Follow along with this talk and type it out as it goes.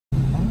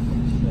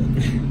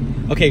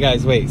Okay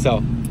guys, wait,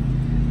 so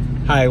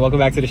hi, welcome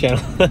back to the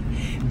channel.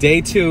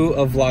 Day 2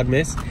 of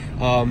Vlogmas.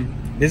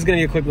 This is gonna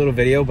be a quick little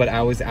video, but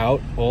I was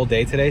out all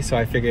day today, so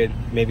I figured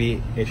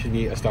maybe it should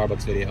be a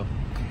Starbucks video.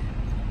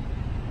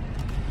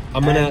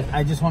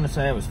 I just want to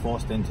say I was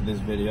forced into this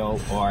video,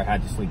 or I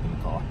had to sleep in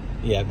the car.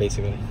 Yeah,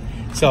 basically.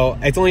 So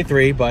it's only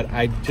 3, but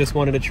I just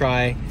wanted to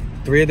try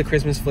 3 of the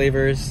Christmas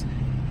flavors.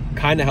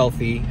 Kind of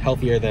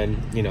healthier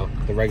than, you know,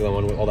 the regular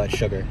one with all that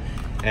sugar.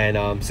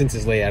 And since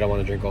it's late, I don't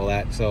want to drink all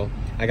that. So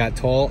I got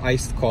tall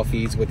iced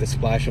coffees with a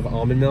splash of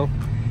almond milk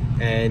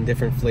and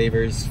different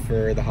flavors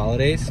for the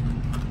holidays.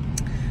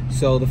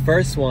 So the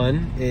first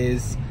one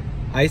is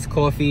iced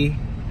coffee,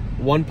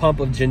 1 pump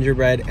of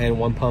gingerbread and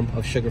 1 pump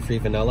of sugar-free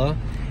vanilla.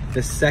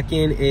 The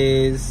second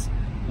is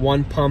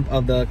 1 pump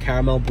of the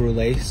caramel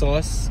brulee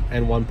sauce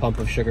and 1 pump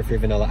of sugar-free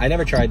vanilla. I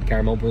never tried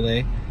caramel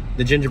brulee.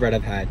 The gingerbread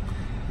I've had.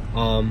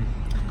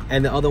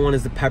 And the other one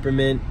is the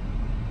peppermint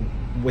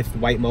with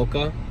white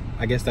mocha.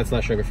 I guess that's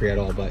not sugar-free at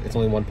all, but it's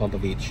only 1 pump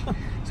of each.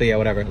 So yeah,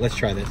 whatever. Let's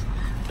try this.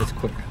 It's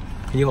quick.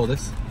 Can you hold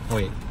this? Oh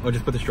wait. Oh,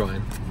 just put the straw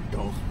in.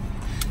 Go.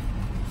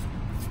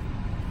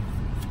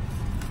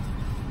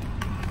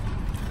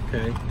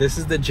 Okay. This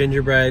is the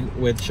gingerbread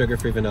with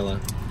sugar-free vanilla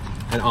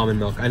and almond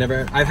milk.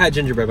 I've had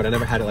gingerbread, but I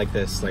never had it like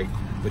this, like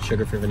with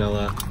sugar-free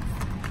vanilla,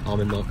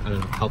 almond milk. I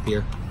don't know,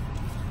 healthier.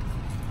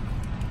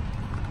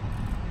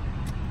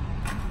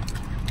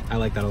 I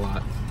like that a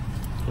lot.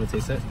 Want to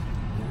taste it?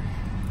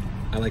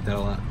 I like that a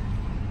lot.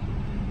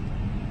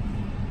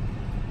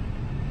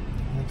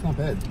 That's not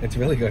bad. It's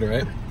really good,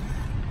 right?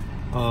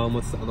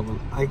 What's the other one?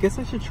 I guess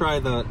I should try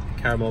the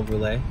caramel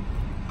brulee.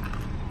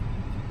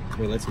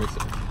 Wait, let's mix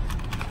it.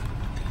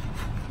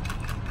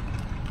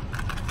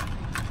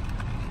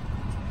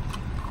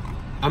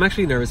 I'm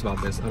actually nervous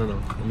about this. I don't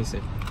know. Let me see.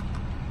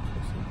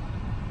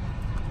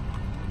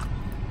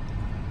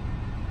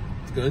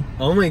 It's good.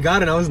 Oh my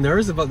god, and I was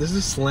nervous about this.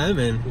 Is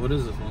slamming. What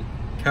is this one?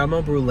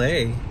 Caramel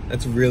brulee.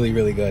 That's really,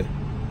 really good.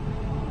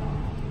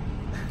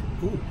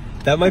 Ooh.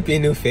 That might be a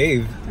new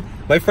fave.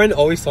 My friend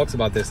always talks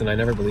about this and I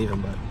never believe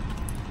him, but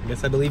I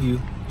guess I believe you,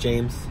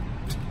 James.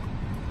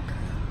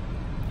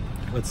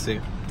 Let's see.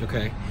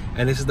 Okay.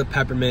 And this is the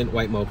peppermint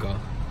white mocha.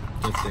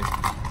 Let's see.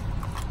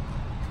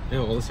 Yeah,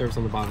 all the syrups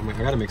on the bottom. I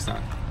gotta mix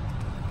that.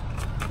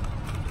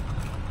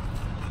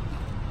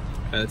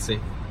 Okay, let's see.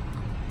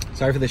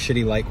 Sorry for the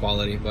shitty light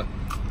quality, but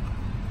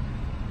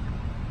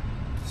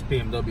this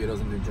BMW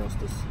doesn't do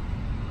justice.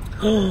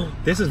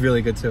 this is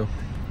really good too.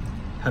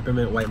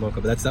 Peppermint white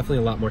mocha, but that's definitely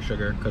a lot more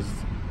sugar because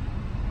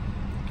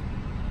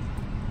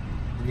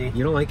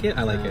you don't like it?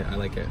 I like it. I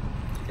like it.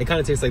 It kind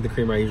of tastes like the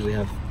creamer I usually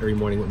have every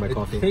morning with my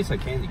coffee. It tastes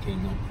like candy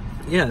cane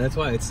though. Yeah, that's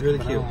why. It's really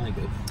cute. I don't like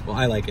it. Well,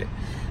 I like it.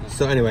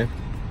 So anyway,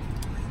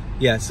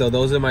 yeah, so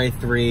those are my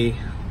 3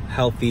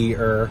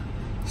 healthier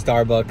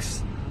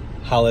Starbucks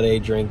holiday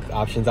drink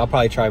options. I'll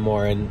probably try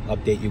more and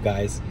update you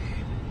guys.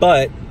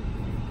 But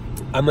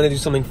I'm going to do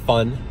something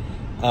fun.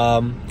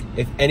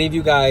 If any of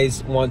you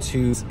guys want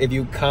to, if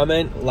you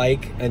comment,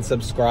 like, and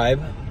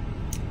subscribe,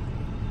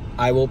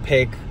 I will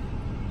pick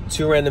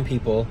 2 random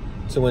people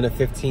to win a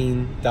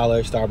 $15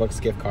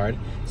 Starbucks gift card.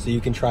 So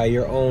you can try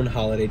your own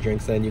holiday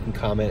drinks, then you can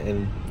comment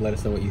and let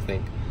us know what you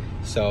think.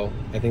 So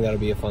I think that'll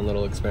be a fun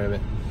little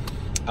experiment.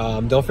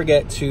 Don't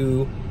forget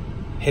to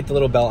hit the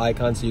little bell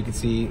icon so you can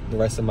see the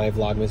rest of my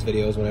Vlogmas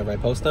videos whenever I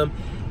post them.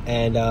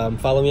 And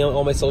follow me on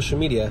all my social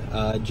media,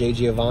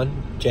 J_Giovann.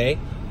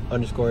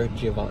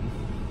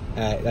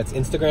 That's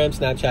Instagram,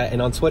 Snapchat,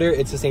 and on Twitter,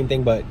 it's the same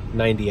thing, but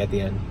 90 at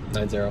the end,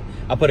 90.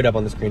 I'll put it up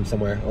on the screen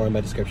somewhere or in my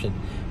description.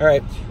 All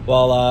right,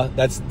 well,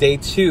 that's day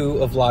 2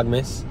 of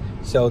Vlogmas.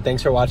 So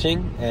thanks for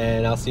watching,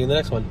 and I'll see you in the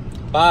next one.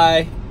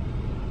 Bye.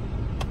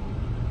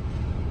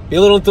 Be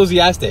a little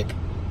enthusiastic.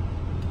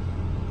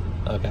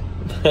 Okay,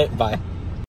 bye.